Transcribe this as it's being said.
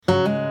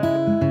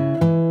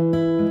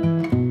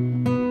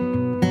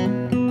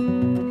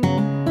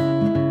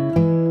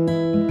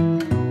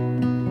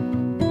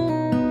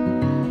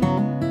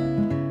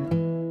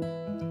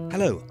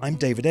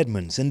David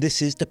Edmonds, and this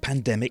is the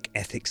Pandemic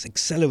Ethics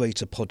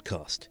Accelerator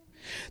podcast.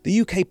 The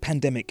UK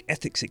Pandemic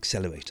Ethics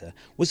Accelerator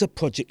was a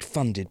project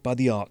funded by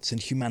the Arts and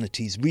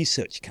Humanities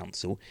Research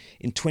Council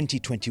in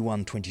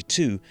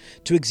 2021-22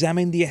 to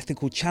examine the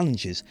ethical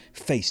challenges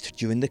faced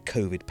during the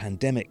COVID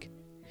pandemic.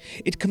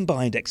 It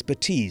combined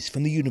expertise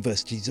from the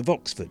universities of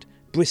Oxford,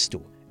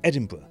 Bristol,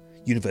 Edinburgh,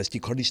 University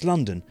College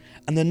London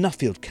and the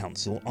Nuffield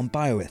Council on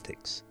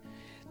Bioethics.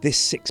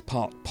 This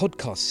 6-part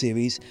podcast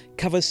series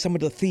covers some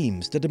of the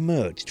themes that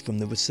emerged from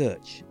the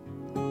research.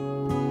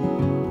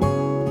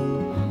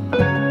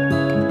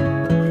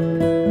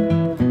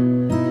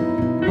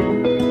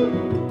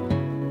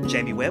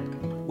 Jamie Webb,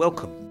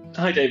 welcome.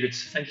 Hi David,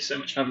 thank you so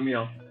much for having me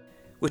on.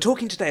 We're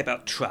talking today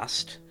about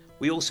trust.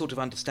 We all sort of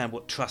understand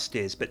what trust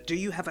is, but do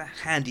you have a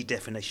handy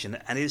definition,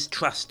 and is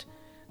trust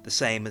the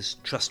same as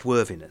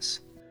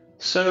trustworthiness?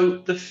 So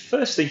the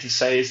first thing to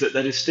say is that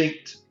they're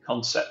distinct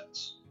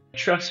concepts.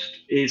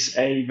 Trust is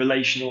a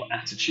relational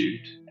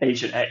attitude.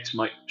 Agent X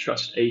might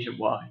trust Agent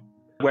Y,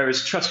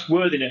 whereas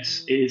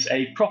trustworthiness is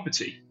a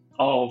property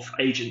of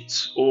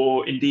agents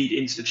or indeed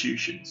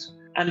institutions.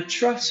 And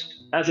trust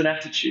as an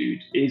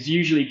attitude is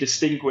usually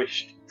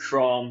distinguished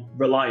from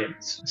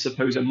reliance, I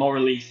suppose a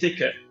morally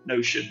thicker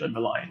notion than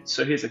reliance.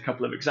 So here's a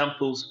couple of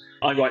examples.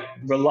 I might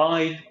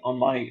rely on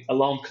my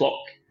alarm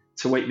clock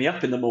to wake me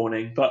up in the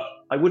morning, but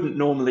I wouldn't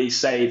normally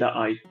say that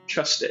I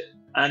trust it.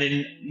 And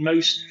in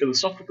most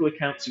philosophical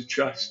accounts of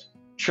trust,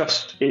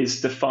 trust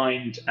is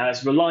defined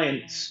as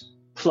reliance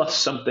plus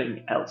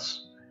something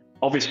else.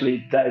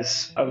 Obviously,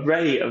 there's an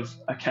array of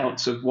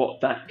accounts of what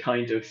that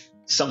kind of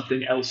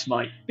something else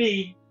might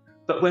be.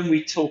 But when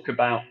we talk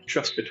about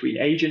trust between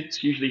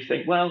agents, usually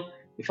think, well,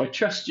 if I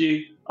trust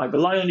you, I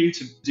rely on you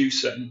to do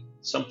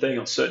something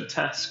or certain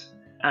task.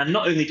 And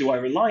not only do I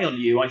rely on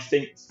you, I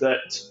think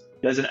that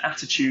there's an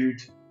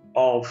attitude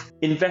of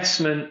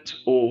investment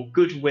or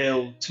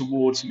goodwill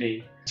towards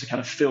me to kind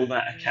of fill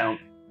that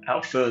account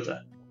out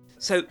further.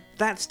 So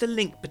that's the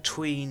link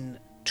between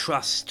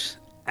trust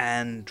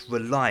and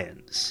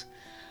reliance.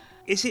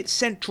 Is it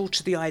central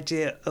to the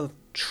idea of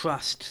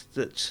trust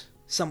that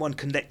someone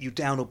can let you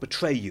down or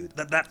betray you,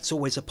 that's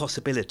always a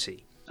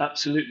possibility?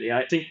 Absolutely.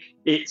 I think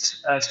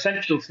it's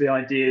central to the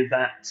idea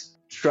that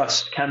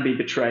trust can be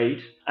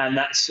betrayed, and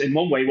that's in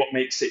one way what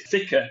makes it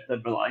thicker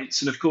than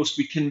reliance. And of course,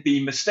 we can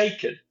be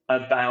mistaken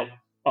about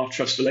our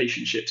trust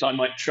relationships. I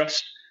might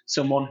trust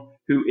someone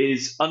who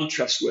is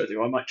untrustworthy,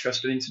 or I might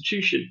trust an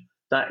institution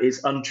that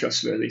is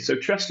untrustworthy. So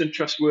trust and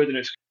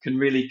trustworthiness can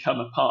really come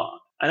apart.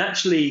 And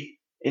actually,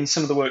 in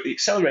some of the work the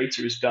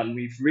Accelerator has done,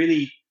 we've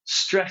really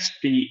stressed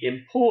the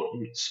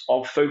importance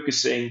of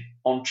focusing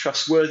on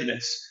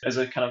trustworthiness as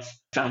a kind of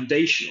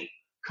foundational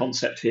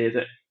concept here,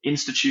 that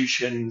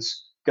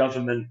institutions,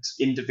 government,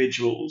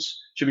 individuals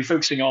should be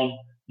focusing on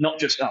not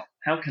just,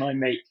 how can I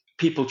make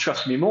people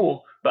trust me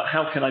more, but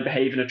how can I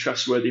behave in a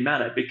trustworthy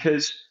manner?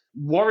 Because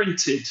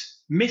warranted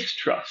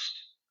mistrust,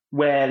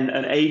 when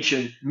an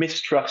agent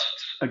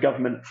mistrusts a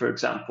government, for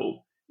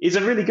example, is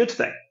a really good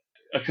thing.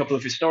 A couple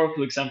of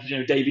historical examples,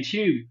 David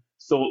Hume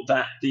thought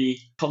that the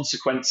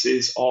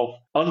consequences of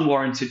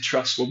unwarranted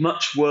trust were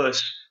much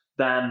worse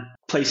than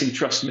placing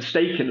trust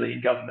mistakenly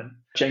in government.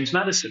 James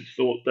Madison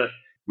thought that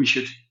we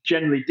should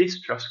generally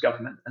distrust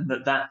government, and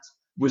that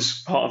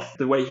was part of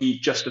the way he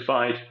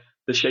justified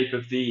the shape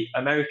of the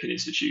American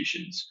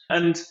institutions.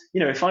 And,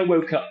 if I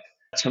woke up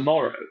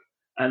tomorrow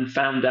and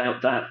found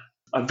out that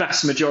a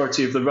vast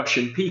majority of the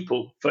Russian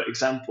people, for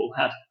example,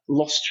 had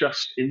lost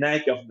trust in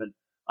their government,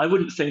 I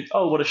wouldn't think,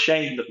 oh, what a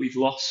shame that we've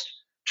lost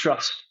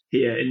trust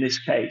here in this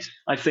case.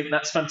 I think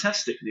that's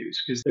fantastic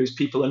news, because those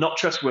people are not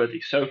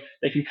trustworthy. So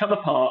they can come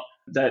apart.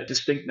 They're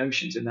distinct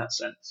notions in that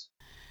sense.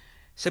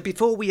 So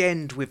before we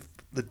end with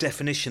the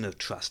definition of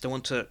trust, I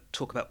want to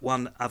talk about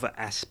one other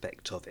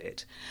aspect of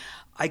it.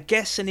 I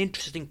guess an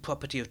interesting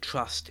property of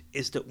trust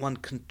is that one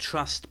can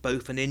trust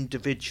both an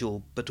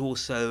individual but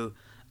also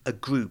a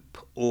group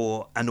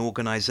or an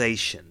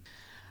organisation.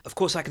 Of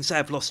course, I can say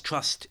I've lost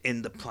trust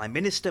in the Prime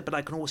Minister, but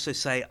I can also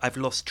say I've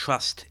lost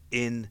trust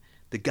in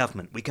the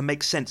government. We can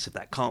make sense of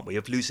that, can't we,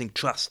 of losing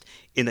trust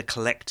in a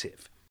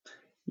collective?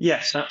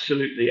 Yes,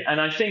 absolutely.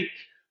 And I think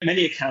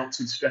many accounts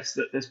would stress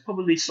that there's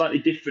probably slightly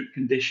different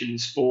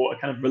conditions for a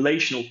kind of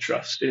relational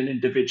trust in an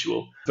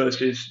individual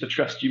versus the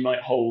trust you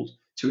might hold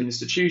to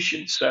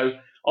institutions. So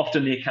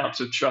often the accounts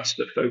of trust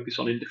that focus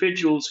on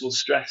individuals will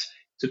stress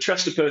to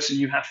trust a person,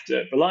 you have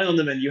to rely on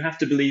them, and you have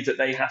to believe that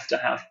they have to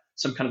have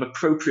some kind of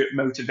appropriate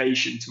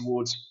motivation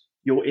towards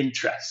your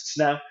interests.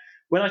 Now,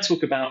 when I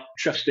talk about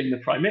trusting the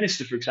Prime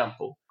Minister, for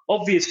example,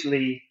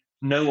 obviously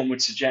no one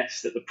would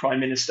suggest that the Prime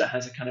Minister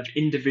has a kind of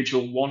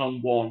individual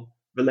one-on-one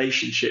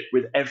relationship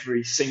with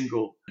every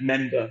single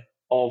member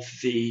of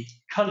the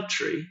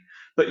country.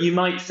 But you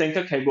might think,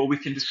 okay, well, we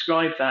can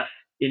describe that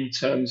in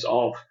terms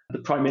of the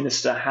Prime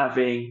Minister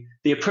having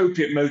the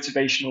appropriate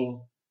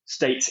motivational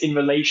states in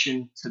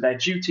relation to their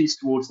duties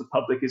towards the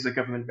public as a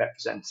government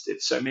representative.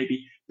 So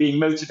maybe being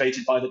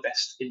motivated by the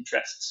best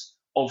interests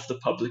of the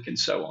public and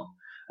so on.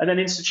 And then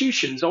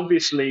institutions,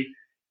 obviously,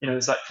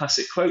 There's that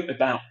classic quote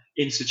about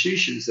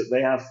institutions that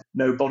they have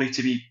no body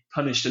to be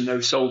punished and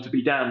no soul to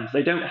be damned.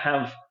 They don't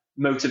have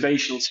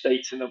motivational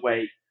states in the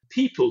way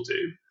people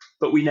do,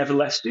 but we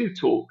nevertheless do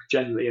talk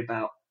generally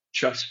about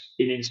trust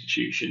in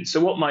institutions. So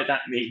what might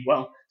that mean?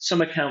 Well,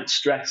 some accounts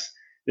stress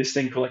this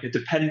thing called like a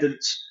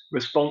dependence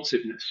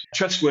responsiveness.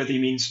 Trustworthy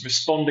means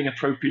responding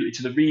appropriately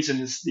to the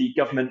reasons the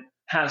government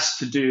has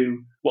to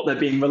do what they're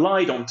being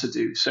relied on to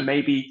do. So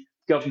maybe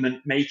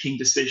government making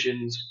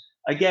decisions,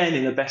 again,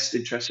 in the best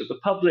interest of the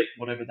public,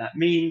 whatever that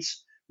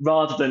means,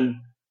 rather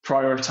than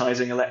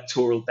prioritizing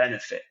electoral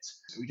benefit.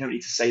 We don't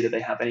need to say that they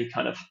have any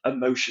kind of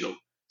emotional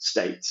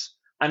states.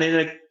 And in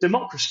a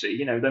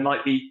democracy, there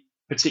might be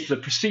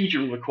particular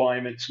procedural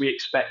requirements we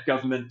expect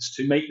governments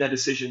to make their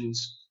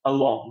decisions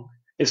along.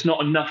 It's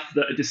not enough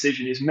that a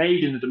decision is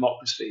made in a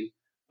democracy,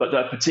 but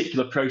that a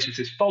particular process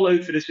is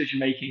followed for decision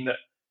making that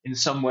in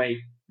some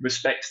way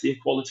respects the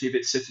equality of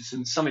its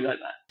citizens, something like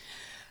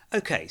that.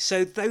 Okay,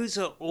 so those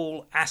are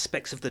all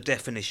aspects of the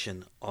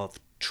definition of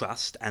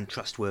trust and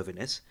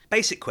trustworthiness.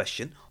 Basic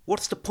question,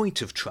 what's the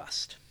point of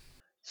trust?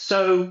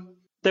 So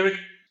there are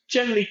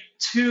generally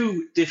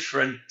two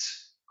different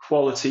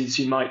qualities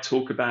you might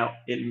talk about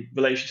in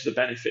relation to the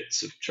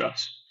benefits of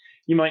trust.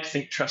 You might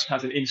think trust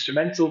has an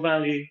instrumental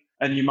value,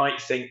 and you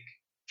might think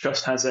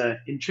trust has an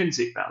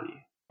intrinsic value.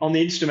 On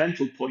the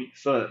instrumental point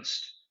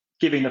first,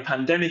 giving the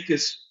pandemic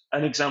as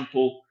an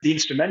example, the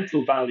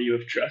instrumental value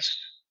of trust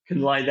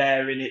can lie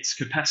there in its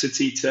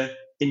capacity to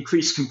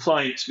increase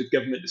compliance with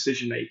government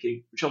decision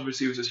making, which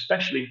obviously was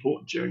especially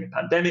important during a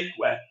pandemic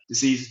where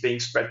disease is being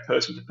spread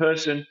person to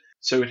person.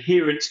 So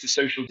adherence to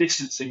social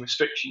distancing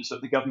restrictions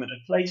that the government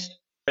had placed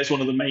is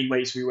one of the main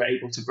ways we were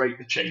able to break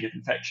the chain of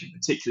infection,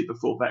 particularly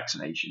before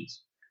vaccinations.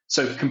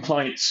 So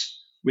compliance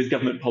with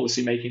government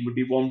policy making would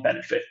be one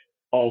benefit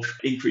of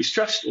increased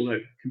trust, although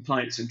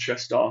compliance and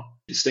trust are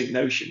distinct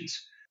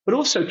notions. But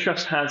also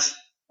trust has,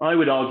 I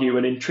would argue,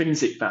 an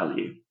intrinsic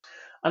value.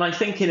 And I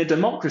think in a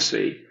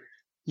democracy,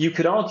 you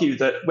could argue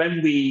that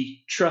when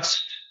we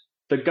trust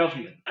the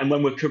government and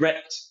when we're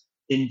correct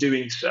in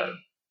doing so,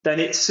 then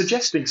it's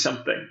suggesting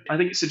something. I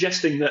think it's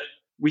suggesting that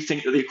we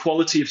think that the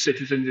equality of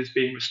citizens is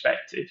being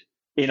respected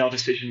in our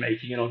decision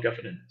making and our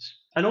governance.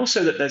 And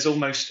also that there's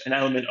almost an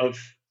element of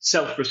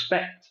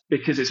self-respect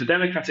because it's a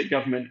democratic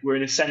government. We're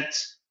in a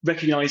sense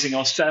recognizing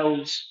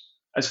ourselves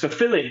as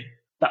fulfilling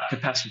that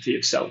capacity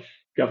of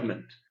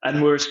self-government.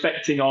 And we're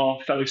respecting our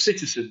fellow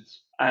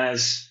citizens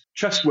as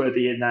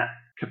trustworthy in that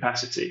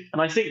capacity.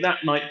 And I think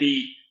that might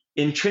be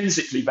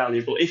intrinsically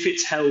valuable if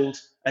it's held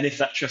and if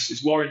that trust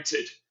is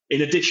warranted,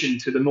 in addition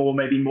to the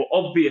maybe more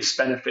obvious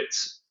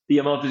benefits, the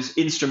obvious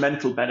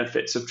instrumental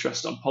benefits of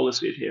trust on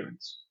policy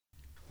adherence.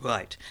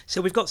 Right.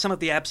 So we've got some of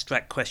the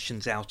abstract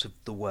questions out of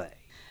the way.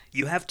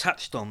 You have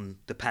touched on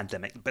the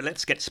pandemic, but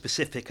let's get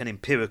specific and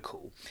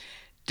empirical.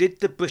 Did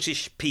the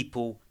British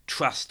people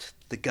trust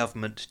the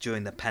government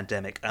during the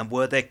pandemic, and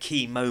were there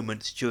key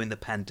moments during the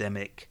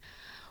pandemic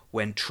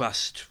when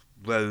trust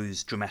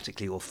rose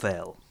dramatically or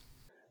fell?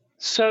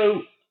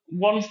 So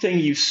one thing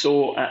you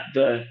saw at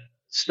the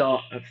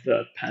start of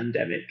the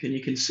pandemic, and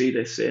you can see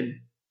this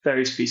in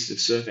various pieces of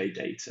survey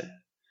data,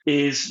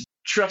 is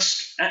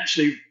trust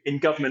actually in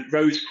government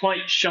rose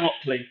quite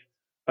sharply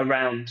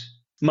around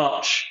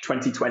March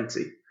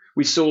 2020.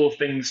 We saw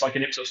things like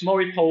an Ipsos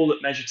Mori poll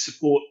that measured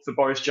support for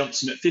Boris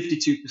Johnson at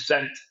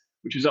 52%,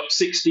 which was up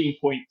 16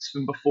 points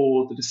from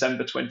before the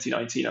December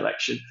 2019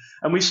 election.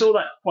 And we saw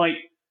that quite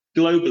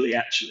globally,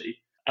 actually.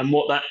 And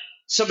what that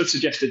some have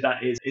suggested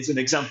that is an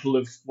example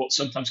of what's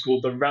sometimes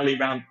called the rally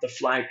round the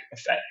flag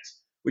effect,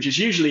 which is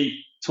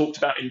usually talked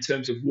about in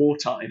terms of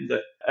wartime,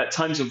 that at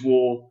times of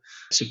war,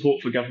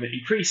 support for government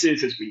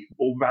increases as we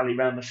all rally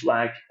around the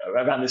flag,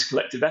 around this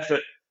collective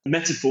effort.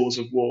 Metaphors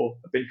of war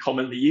have been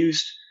commonly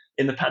used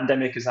in the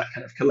pandemic as that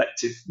kind of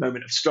collective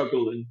moment of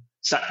struggle and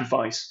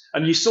sacrifice.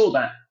 And you saw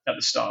that at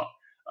the start.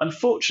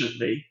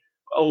 Unfortunately,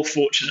 or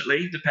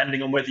fortunately,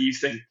 depending on whether you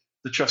think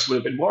the trust would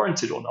have been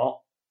warranted or not,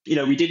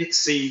 we didn't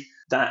see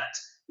that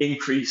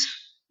increase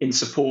in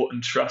support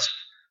and trust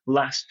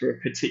last for a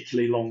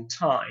particularly long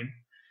time.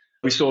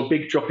 We saw a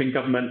big drop in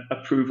government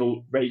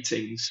approval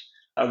ratings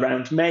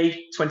around May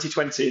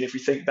 2020. And if we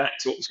think back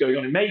to what was going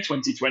on in May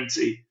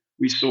 2020,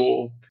 we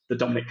saw the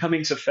Dominic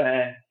Cummings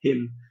affair,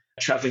 him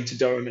travelling to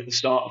Durham at the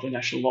start of the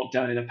national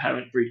lockdown in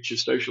apparent breach of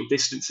social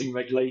distancing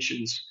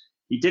regulations.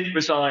 He didn't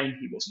resign,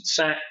 he wasn't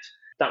sacked.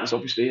 That was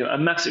obviously a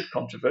massive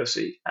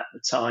controversy at the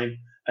time.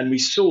 And we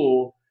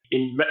saw,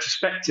 in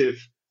retrospective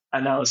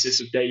analysis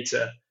of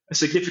data, a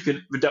significant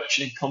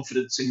reduction in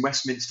confidence in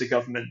Westminster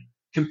government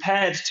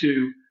compared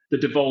to the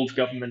devolved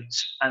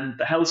governments and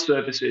the health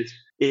services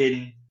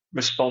in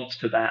response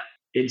to that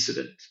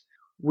incident.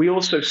 We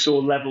also saw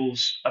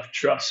levels of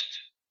trust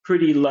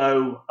pretty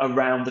low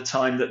around the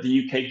time that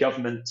the UK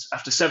government,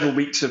 after several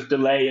weeks of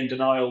delay and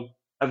denial,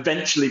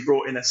 eventually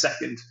brought in a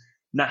second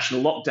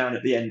national lockdown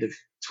at the end of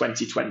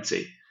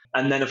 2020.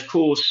 And then, of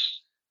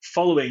course,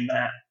 following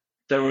that,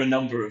 there were a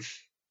number of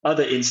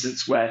other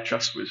incidents where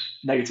trust was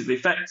negatively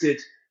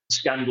affected.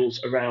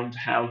 scandals around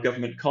how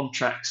government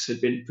contracts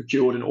had been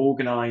procured and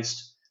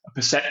organised, a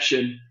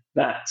perception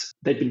that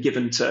they'd been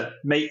given to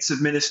mates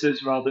of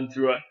ministers rather than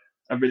through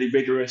a really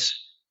rigorous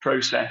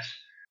process.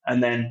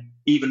 And then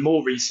even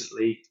more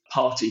recently,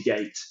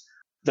 Partygate.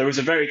 There was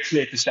a very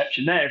clear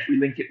perception there, if we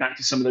link it back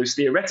to some of those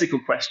theoretical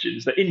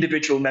questions, that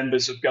individual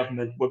members of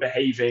government were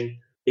behaving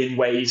in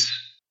ways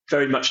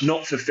very much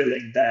not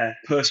fulfilling their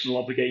personal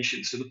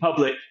obligations to the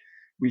public.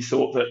 We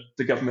thought that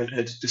the government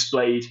had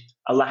displayed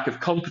a lack of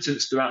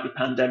competence throughout the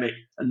pandemic,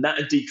 and that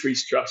had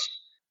decreased trust,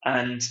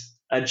 and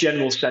a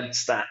general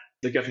sense that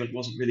the government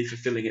wasn't really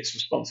fulfilling its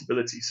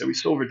responsibilities. So we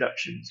saw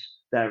reductions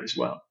there as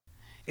well.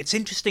 It's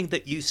interesting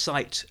that you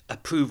cite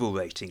approval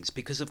ratings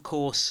because, of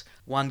course,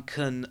 one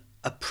can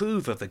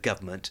approve of a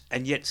government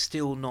and yet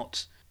still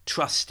not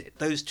trust it.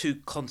 Those two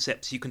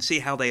concepts, you can see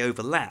how they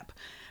overlap,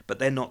 but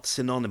they're not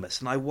synonymous.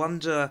 And I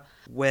wonder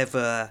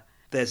whether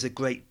there's a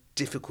great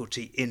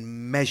difficulty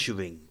in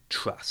measuring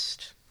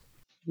trust.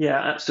 Yeah,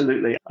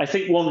 absolutely. I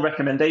think one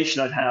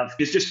recommendation I'd have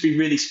is just be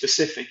really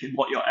specific in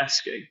what you're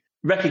asking.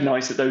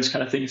 Recognise that those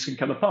kind of things can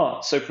come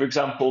apart. So, for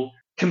example,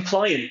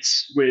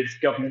 compliance with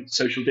government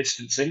social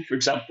distancing, for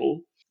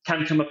example,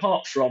 can come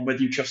apart from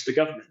whether you trust the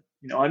government.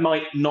 I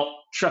might not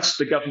trust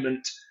the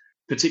government,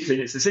 particularly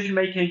in its decision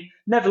making.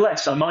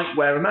 Nevertheless, I might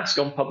wear a mask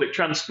on public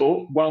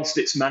transport whilst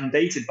it's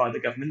mandated by the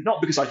government,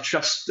 not because I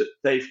trust that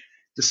they've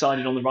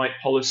decided on the right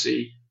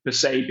policy per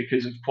se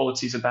because of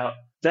qualities about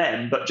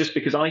them, but just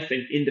because I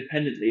think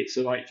independently it's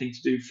the right thing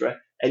to do for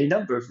any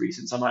number of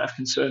reasons. I might have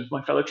concerns with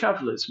my fellow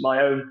travellers,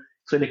 my own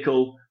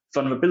clinical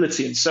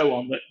vulnerability and so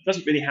on, that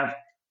doesn't really have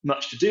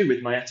much to do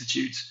with my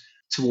attitudes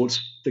towards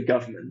the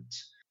government.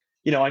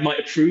 I might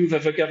approve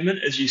of a government,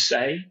 as you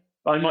say,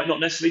 but I might not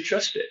necessarily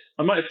trust it.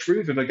 I might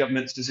approve of a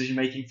government's decision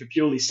making for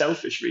purely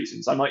selfish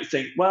reasons. I might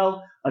think,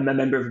 well, I'm a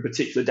member of a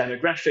particular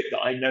demographic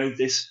that I know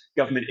this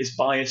government is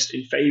biased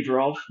in favour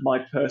of my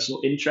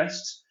personal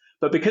interests.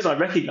 But because I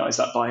recognise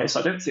that bias,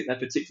 I don't think they're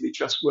particularly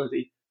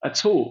trustworthy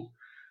at all.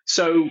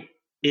 So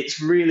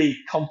it's really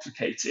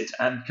complicated,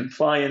 and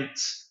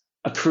compliance,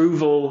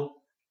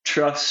 approval,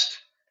 trust,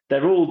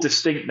 they're all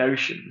distinct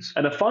notions.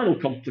 And a final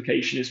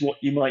complication is what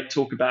you might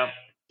talk about,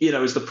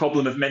 as the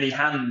problem of many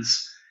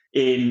hands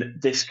in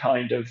this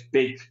kind of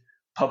big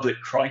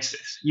public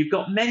crisis. You've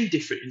got many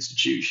different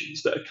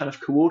institutions that are kind of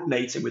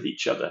coordinating with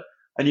each other,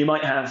 and you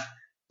might have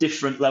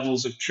different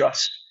levels of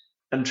trust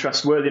and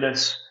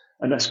trustworthiness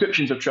and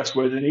ascriptions of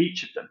trustworthiness in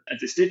each of them. And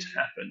this did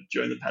happen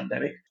during the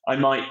pandemic. I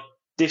might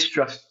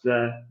distrust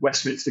the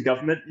Westminster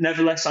government.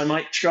 Nevertheless, I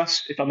might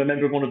trust, if I'm a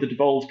member of one of the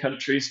devolved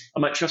countries, I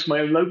might trust my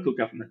own local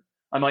government.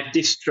 I might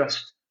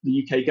distrust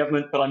the UK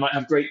government, but I might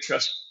have great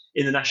trust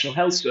in the National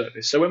Health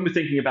Service. So when we're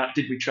thinking about,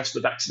 did we trust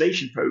the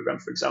vaccination programme,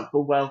 for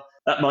example, well,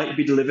 that might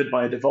be delivered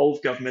by a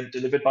devolved government,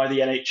 delivered by the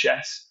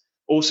NHS,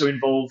 also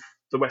involve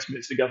the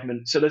Westminster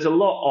government. So there's a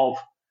lot of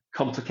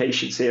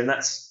complications here, and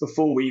that's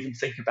before we even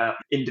think about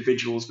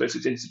individuals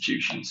versus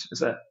institutions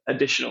as an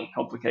additional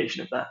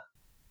complication of that.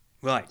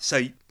 Right,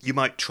 so you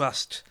might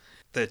trust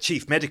the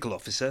Chief Medical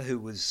Officer, who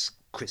was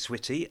Chris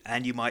Whitty,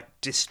 and you might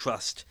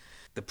distrust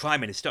the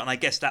Prime Minister, and I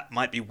guess that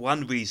might be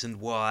one reason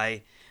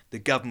why the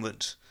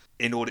government,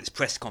 in all its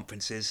press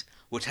conferences,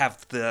 would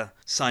have the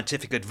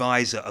scientific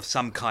advisor of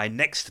some kind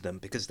next to them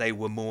because they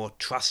were more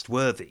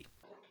trustworthy.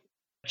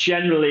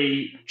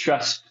 Generally,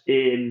 trust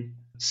in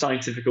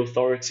scientific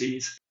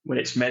authorities, when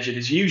it's measured,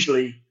 is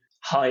usually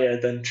higher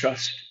than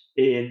trust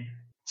in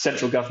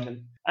central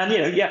government. And,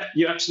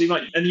 you're absolutely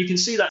right. And you can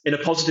see that in a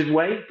positive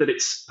way, that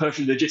it's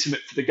perfectly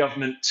legitimate for the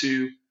government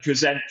to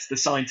present the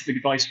scientific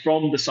advice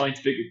from the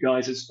scientific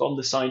advisors, from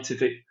the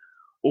scientific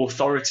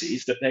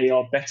authorities, that they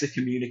are better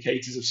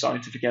communicators of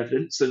scientific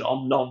evidence than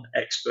on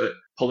non-expert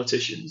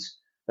politicians.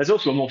 There's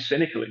also a more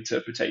cynical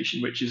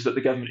interpretation, which is that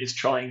the government is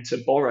trying to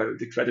borrow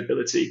the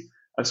credibility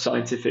of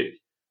scientific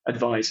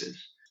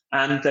advisors.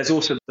 And there's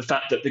also the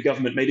fact that the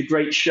government made a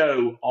great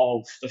show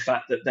of the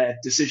fact that their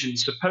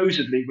decisions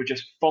supposedly were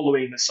just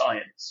following the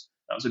science.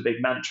 That was a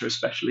big mantra,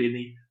 especially in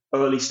the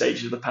early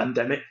stages of the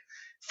pandemic,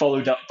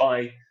 followed up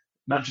by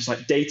mantras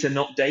like data,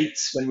 not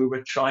dates, when we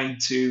were trying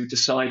to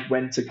decide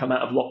when to come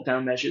out of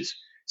lockdown measures,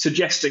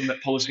 suggesting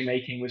that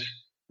policymaking was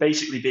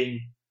basically being,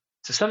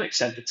 to some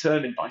extent,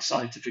 determined by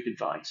scientific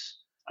advice,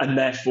 and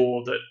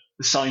therefore that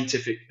the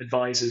scientific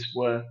advisors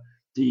were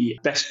the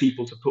best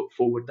people to put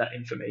forward that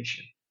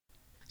information.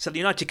 So the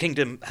United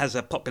Kingdom has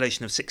a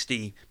population of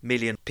 60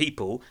 million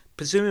people.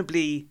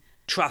 Presumably,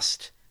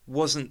 trust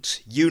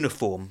wasn't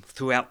uniform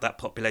throughout that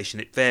population.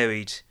 It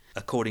varied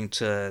according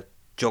to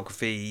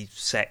geography,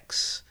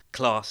 sex,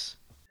 class.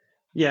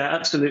 Yeah,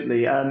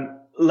 absolutely.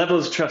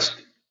 Levels of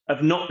trust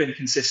have not been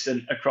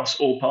consistent across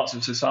all parts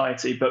of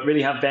society, but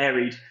really have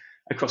varied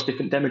across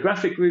different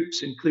demographic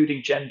groups,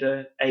 including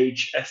gender,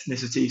 age,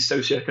 ethnicity,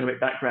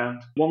 socioeconomic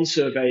background. One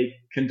survey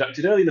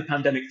conducted early in the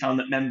pandemic found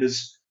that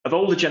members of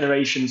older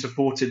generations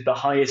reported the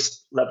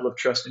highest level of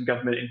trust in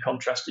government in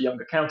contrast to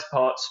younger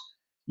counterparts.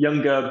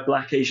 Younger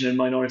Black, Asian and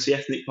minority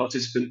ethnic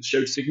participants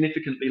showed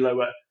significantly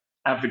lower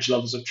average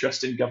levels of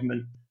trust in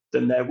government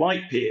than their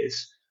white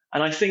peers.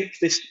 And I think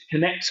this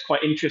connects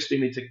quite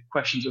interestingly to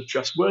questions of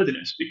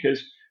trustworthiness,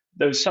 because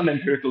there was some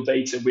empirical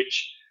data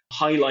which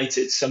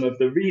highlighted some of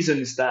the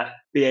reasons that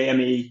the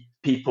AME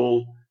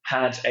people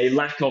had a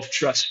lack of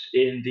trust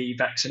in the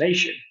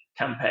vaccination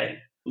campaign.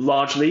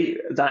 Largely,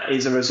 that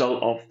is a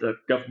result of the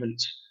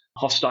government's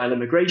hostile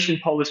immigration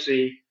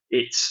policy,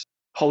 its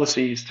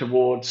policies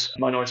towards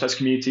minoritized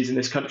communities in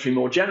this country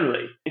more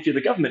generally. If you're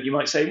the government, you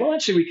might say, well,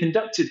 actually, we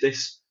conducted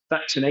this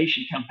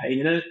vaccination campaign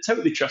in a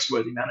totally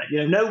trustworthy manner.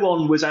 No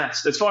one was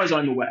asked, as far as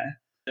I'm aware,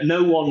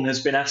 no one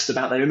has been asked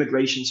about their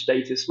immigration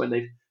status when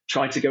they've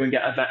tried to go and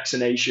get a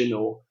vaccination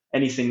or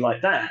anything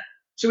like that.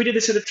 So we did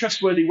this in a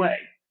trustworthy way.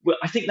 Well,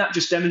 I think that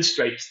just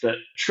demonstrates that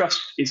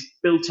trust is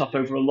built up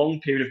over a long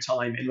period of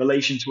time in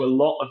relation to a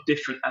lot of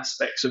different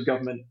aspects of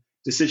government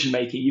decision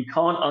making. You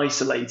can't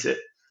isolate it.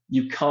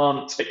 You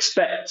can't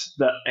expect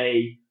that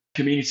a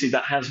community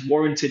that has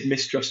warranted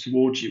mistrust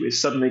towards you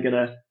is suddenly going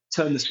to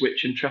turn the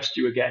switch and trust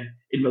you again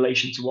in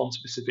relation to one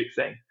specific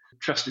thing.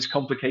 Trust is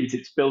complicated.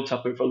 It's built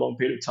up over a long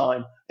period of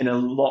time in a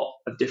lot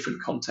of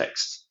different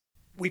contexts.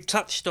 We've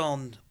touched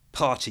on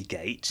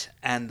Partygate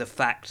and the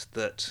fact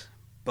that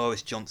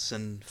Boris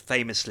Johnson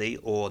famously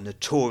or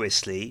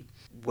notoriously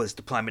was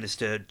the Prime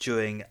Minister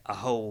during a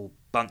whole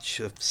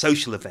bunch of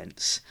social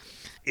events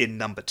in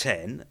Number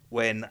 10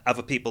 when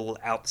other people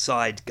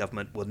outside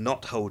government were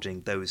not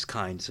holding those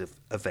kinds of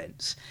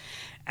events.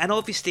 And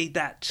obviously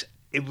that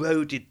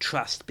eroded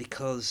trust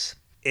because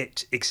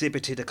it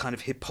exhibited a kind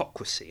of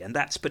hypocrisy, and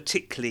that's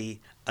particularly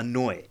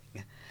annoying.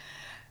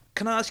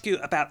 Can I ask you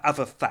about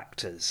other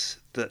factors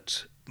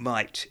that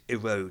might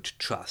erode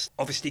trust?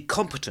 Obviously,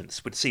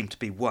 competence would seem to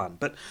be one,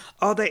 but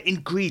are there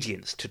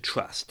ingredients to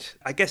trust?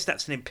 I guess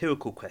that's an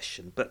empirical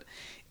question, but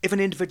if an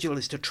individual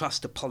is to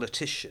trust a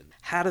politician,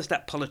 how does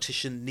that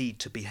politician need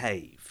to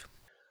behave?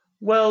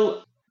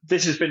 Well,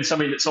 this has been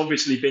something that's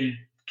obviously been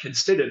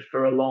considered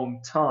for a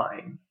long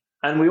time,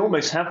 and we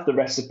almost have the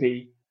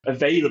recipe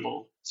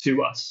available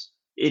to us.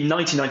 In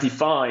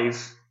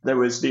 1995, there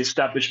was the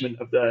establishment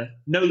of the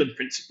Nolan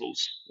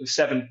Principles, the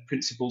 7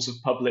 principles of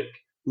public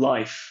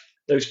life.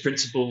 Those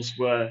principles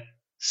were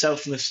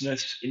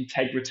selflessness,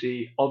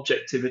 integrity,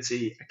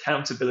 objectivity,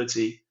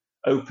 accountability,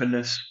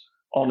 openness,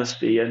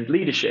 honesty, and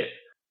leadership.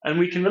 And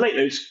we can relate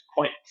those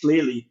quite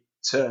clearly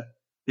to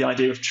the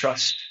idea of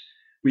trust.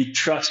 We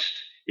trust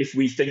if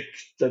we think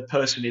the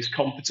person is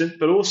competent,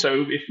 but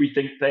also if we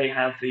think they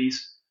have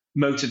these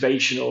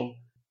motivational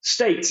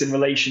states in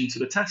relation to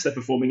the task they're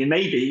performing. And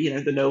maybe,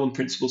 the Nolan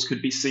Principles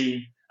could be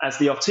seen as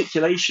the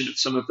articulation of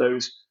some of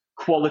those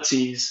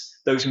qualities,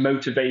 those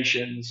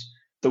motivations,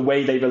 the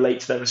way they relate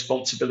to their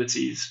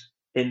responsibilities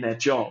in their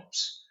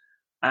jobs.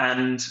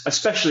 And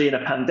especially in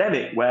a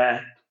pandemic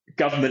where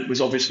government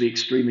was obviously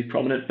extremely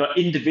prominent, but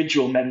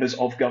individual members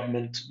of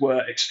government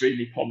were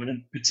extremely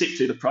prominent,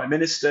 particularly the Prime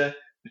Minister,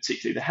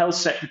 particularly the Health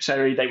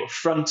Secretary. They were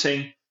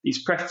fronting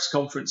these press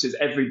conferences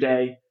every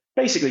day,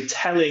 basically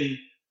telling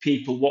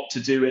people what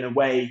to do in a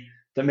way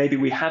that maybe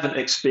we haven't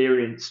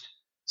experienced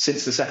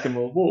since the Second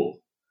World War.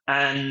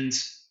 And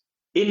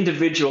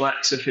individual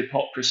acts of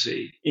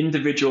hypocrisy,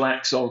 individual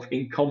acts of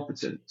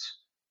incompetence,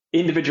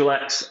 individual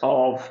acts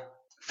of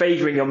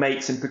favouring your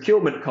mates in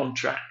procurement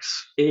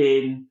contracts,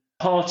 in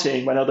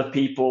partying when other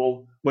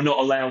people were not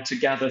allowed to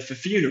gather for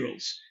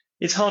funerals.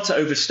 It's hard to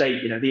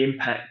overstate, the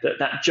impact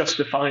that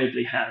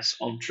justifiably has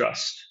on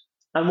trust.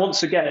 And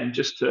once again,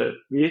 just to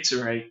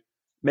reiterate,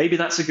 maybe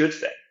that's a good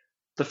thing.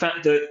 The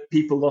fact that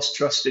people lost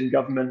trust in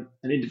government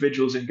and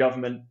individuals in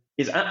government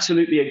is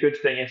absolutely a good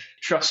thing if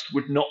trust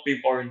would not be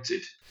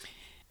warranted.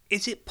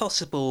 Is it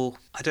possible,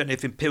 I don't know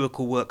if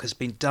empirical work has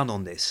been done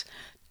on this,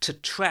 to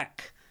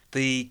track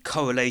the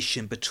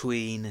correlation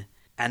between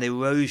an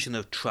erosion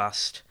of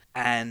trust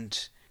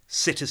and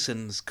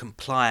citizens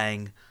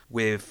complying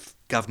with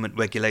government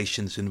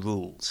regulations and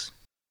rules?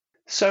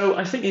 So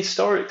I think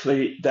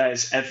historically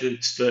there's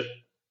evidence that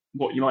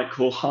what you might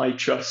call high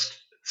trust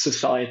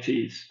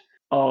societies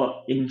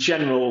are in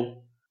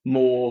general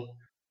more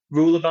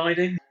rule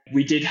abiding.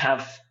 We did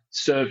have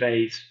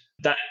surveys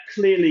that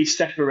clearly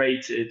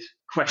separated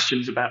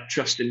questions about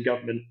trust in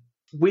government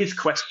with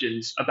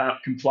questions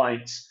about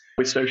compliance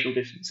with social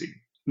distancing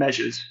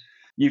measures.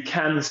 You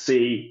can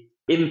see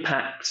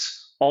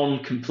impacts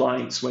on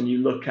compliance when you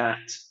look at,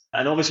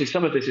 and obviously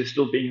some of this is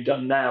still being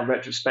done now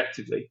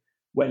retrospectively,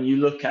 when you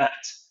look at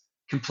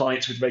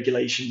compliance with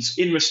regulations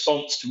in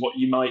response to what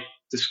you might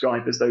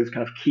describe as those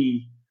kind of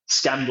key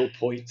scandal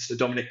points, the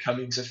Dominic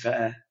Cummings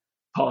affair,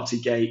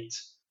 Partygate,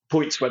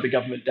 points where the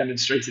government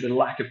demonstrated a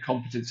lack of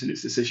competence in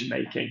its decision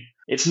making.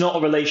 It's not a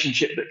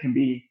relationship that can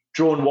be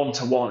drawn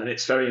one-to-one, and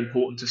it's very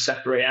important to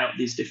separate out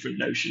these different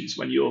notions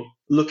when you're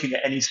looking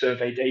at any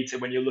survey data,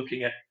 when you're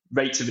looking at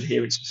rates of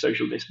adherence to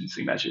social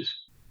distancing measures.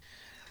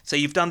 So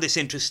you've done this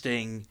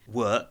interesting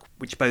work,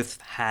 which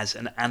both has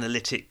an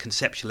analytic,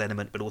 conceptual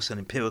element, but also an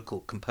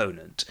empirical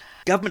component.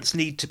 Governments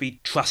need to be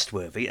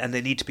trustworthy, and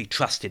they need to be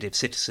trusted if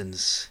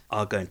citizens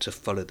are going to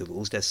follow the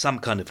rules. There's some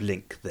kind of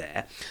link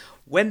there.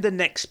 When the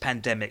next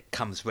pandemic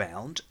comes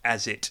round,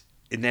 as it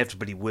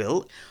inevitably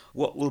will,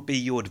 what will be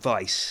your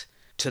advice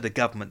to the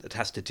government that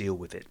has to deal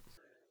with it?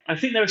 I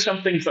think there are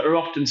some things that are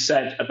often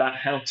said about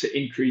how to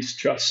increase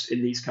trust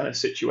in these kind of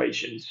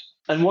situations.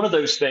 And one of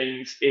those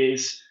things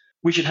is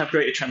we should have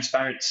greater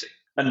transparency,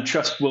 and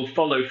trust will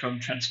follow from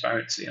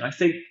transparency. And I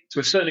think to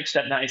a certain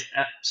extent that is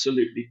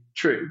absolutely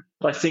true.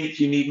 But I think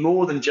you need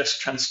more than just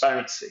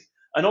transparency.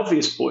 An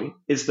obvious point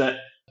is that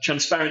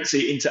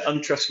transparency into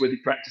untrustworthy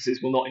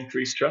practices will not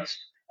increase trust.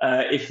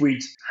 If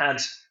we'd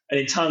had an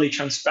entirely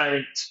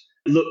transparent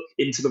look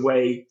into the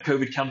way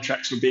COVID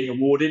contracts were being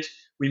awarded,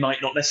 we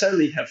might not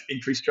necessarily have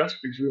increased trust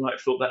because we might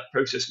have thought that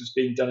process was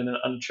being done in an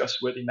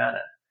untrustworthy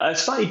manner. A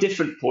slightly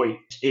different point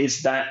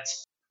is that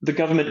the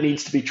government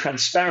needs to be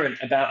transparent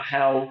about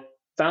how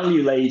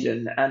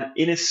value-laden and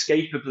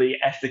inescapably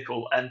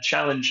ethical and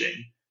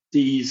challenging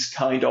these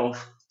kind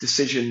of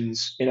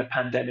decisions in a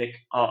pandemic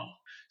are.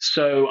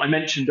 So I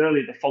mentioned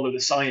earlier the follow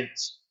the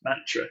science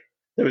mantra.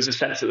 There was a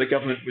sense that the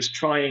government was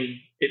trying,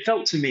 it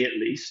felt to me at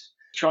least,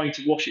 trying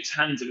to wash its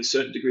hands of a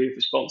certain degree of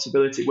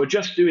responsibility. We're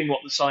just doing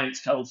what the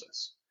science tells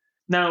us.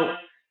 Now,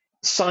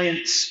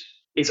 science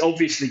is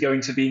obviously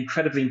going to be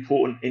incredibly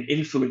important in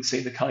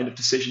influencing the kind of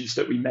decisions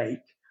that we make,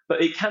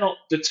 but it cannot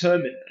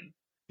determine them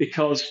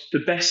because the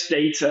best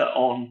data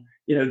on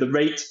the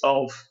rate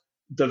of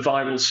the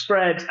viral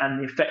spread and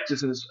the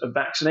effectiveness of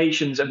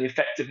vaccinations and the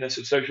effectiveness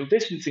of social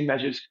distancing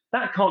measures,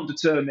 that can't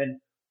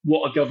determine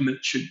what a government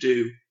should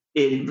do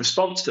in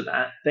response to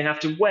that. They have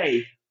to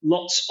weigh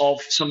lots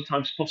of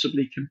sometimes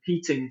possibly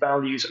competing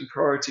values and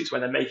priorities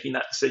when they're making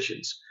that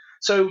decisions.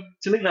 So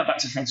to link that back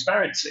to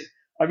transparency,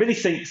 I really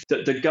think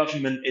that the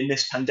government in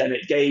this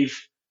pandemic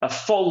gave a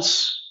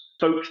false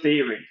folk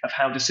theory of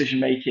how decision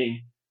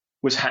making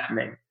was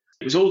happening.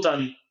 It was all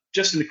done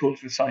just in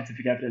accordance with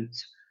scientific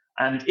evidence.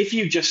 And if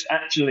you just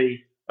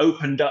actually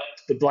opened up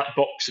the black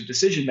box of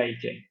decision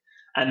making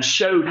and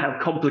showed how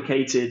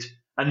complicated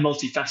and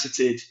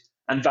multifaceted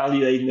and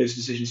value-laden those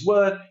decisions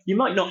were, you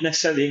might not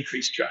necessarily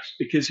increase trust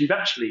because you've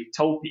actually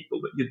told people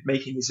that you're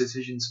making these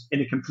decisions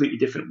in a completely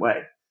different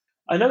way.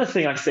 Another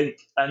thing I think,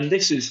 and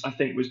this is, I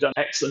think, was done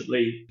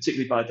excellently,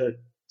 particularly by the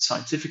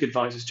scientific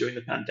advisors during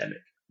the pandemic,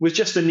 was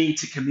just the need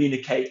to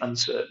communicate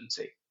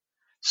uncertainty.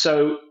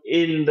 So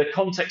in the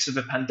context of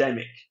a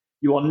pandemic,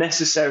 you are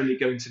necessarily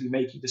going to be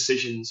making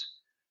decisions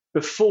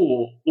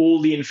before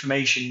all the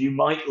information you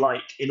might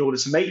like in order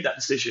to make that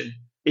decision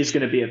is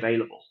going to be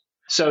available.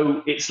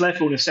 So it's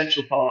therefore an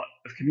essential part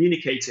of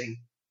communicating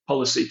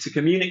policy to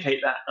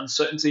communicate that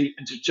uncertainty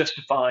and to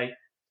justify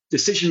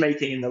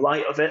decision-making in the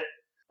light of it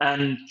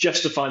and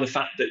justify the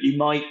fact that you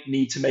might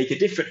need to make a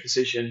different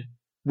decision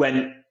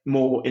when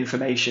more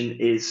information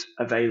is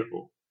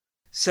available.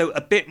 So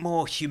a bit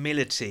more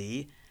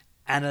humility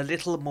and a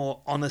little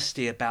more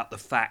honesty about the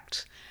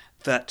fact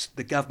that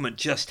the government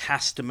just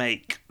has to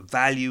make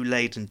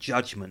value-laden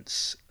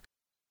judgments.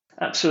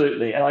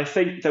 Absolutely. And I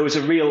think there was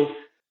a real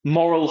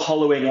moral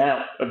hollowing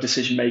out of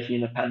decision-making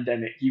in the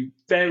pandemic. You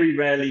very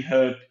rarely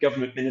heard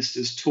government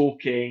ministers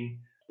talking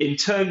in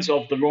terms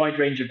of the wide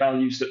range of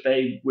values that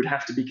they would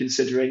have to be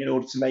considering in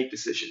order to make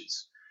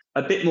decisions.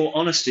 A bit more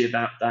honesty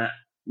about that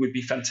would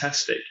be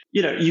fantastic.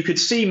 You could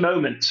see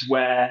moments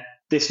where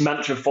this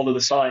mantra of follow the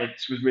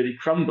science was really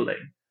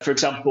crumbling. For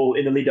example,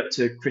 in the lead up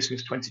to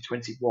Christmas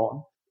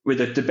 2021,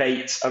 with a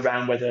debate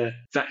around whether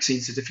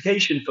vaccine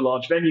certification for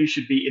large venues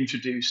should be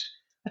introduced,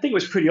 I think it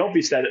was pretty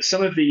obvious there that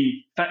some of the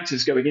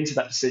factors going into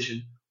that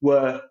decision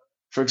were,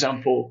 for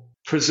example,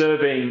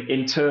 preserving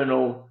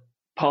internal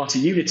party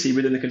unity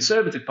within the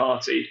Conservative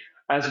Party,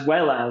 as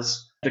well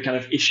as the kind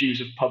of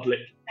issues of public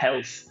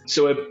health.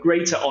 So a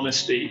greater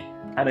honesty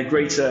and a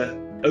greater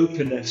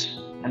openness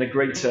and a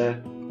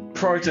greater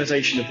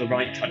prioritisation of the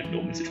right kind of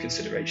normative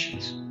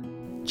considerations.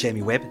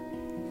 Jamie Webb,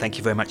 thank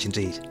you very much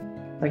indeed.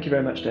 Thank you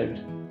very much, David.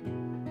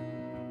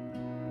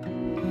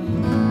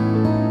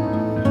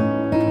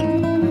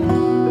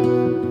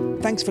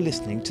 Thanks for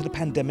listening to the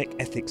Pandemic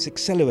Ethics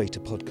Accelerator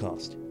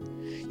podcast.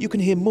 You can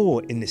hear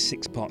more in this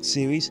 6-part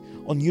series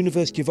on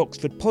University of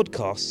Oxford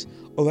podcasts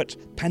or at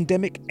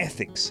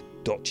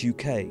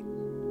pandemicethics.uk.